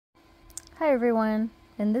Hi everyone,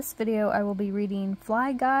 in this video I will be reading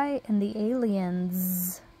Fly Guy and the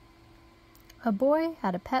Alienzz. A boy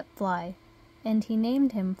had a pet fly, and he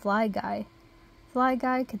named him Fly Guy. Fly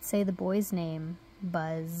Guy could say the boy's name,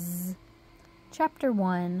 Buzz. Chapter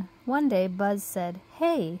 1. One day Buzz said,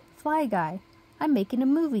 "Hey, Fly Guy, I'm making a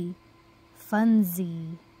movie.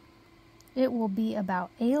 Funsy." "It will be about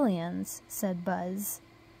aliens," said Buzz.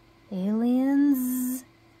 "Aliens?"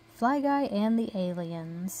 Fly Guy and the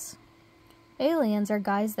Alienzz. "Aliens are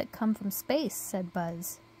guys that come from space," said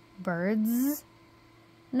Buzz. "Birds?"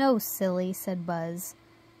 "No, silly," said Buzz.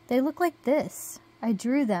 "They look like this. I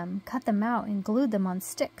drew them, cut them out, and glued them on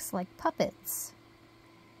sticks like puppets."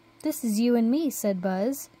 "This is you and me," said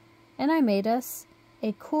Buzz, "and I made us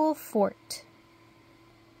a cool fort.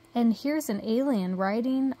 And here's an alien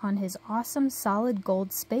riding on his awesome solid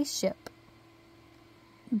gold spaceship."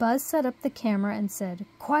 Buzz set up the camera and said,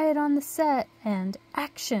 "Quiet on the set," and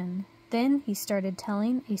 "Action!" Then he started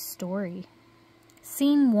telling a story.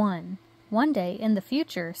 Scene 1. One day in the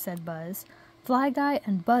future, said Buzz, Fly Guy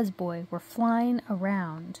and Buzz Boy were flying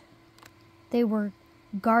around. They were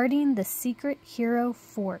guarding the secret hero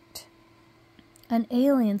fort. An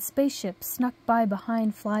alien spaceship snuck by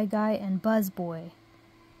behind Fly Guy and Buzz Boy.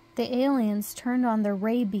 The aliens turned on their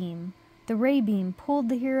ray beam. The ray beam pulled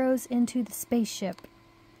the heroes into the spaceship.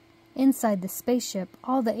 Inside the spaceship,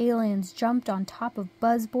 all the aliens jumped on top of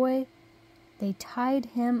Buzz Boy. They tied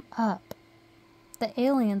him up. The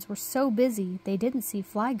aliens were so busy they didn't see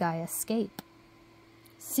Fly Guy escape.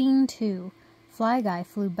 Scene 2. Fly Guy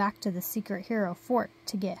flew back to the secret hero fort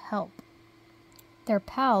to get help. Their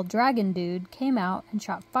pal Dragon Dude came out and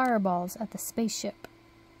shot fireballs at the spaceship.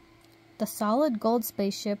 The solid gold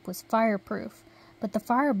spaceship was fireproof, but the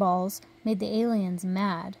fireballs made the aliens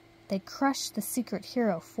mad. They crushed the secret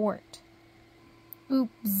hero fort.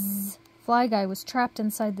 Oops! Fly Guy was trapped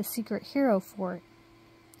inside the secret hero fort.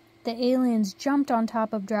 The aliens jumped on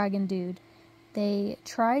top of Dragon Dude. They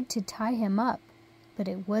tried to tie him up, but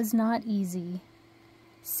it was not easy.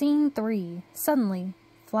 Scene 3. Suddenly,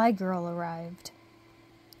 Fly Girl arrived.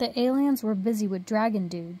 The aliens were busy with Dragon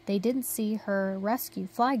Dude. They didn't see her rescue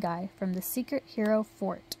Fly Guy from the secret hero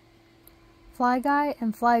fort. Fly Guy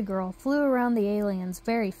and Fly Girl flew around the aliens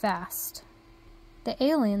very fast. The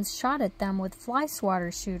aliens shot at them with fly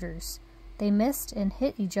swatter shooters. They missed and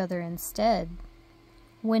hit each other instead.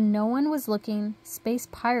 When no one was looking, space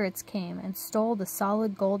pirates came and stole the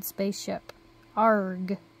solid gold spaceship.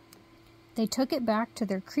 Arg! They took it back to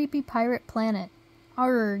their creepy pirate planet.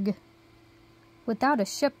 Arg! Without a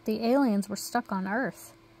ship, the aliens were stuck on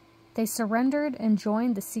Earth. They surrendered and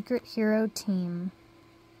joined the secret hero team.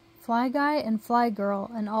 Fly Guy and Fly Girl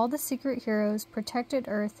and all the secret heroes protected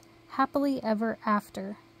Earth happily ever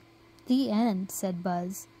after. The end, said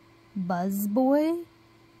Buzz. Buzz Boy?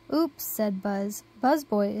 Oops, said Buzz. Buzz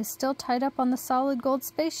Boy is still tied up on the solid gold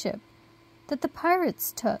spaceship that the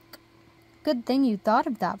pirates took. Good thing you thought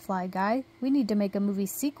of that, Fly Guy. We need to make a movie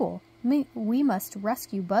sequel. We must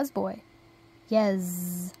rescue Buzz Boy.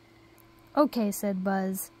 Yes. Okay, said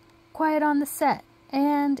Buzz. Quiet on the set.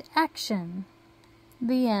 And action.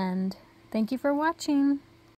 The end. Thank you for watching.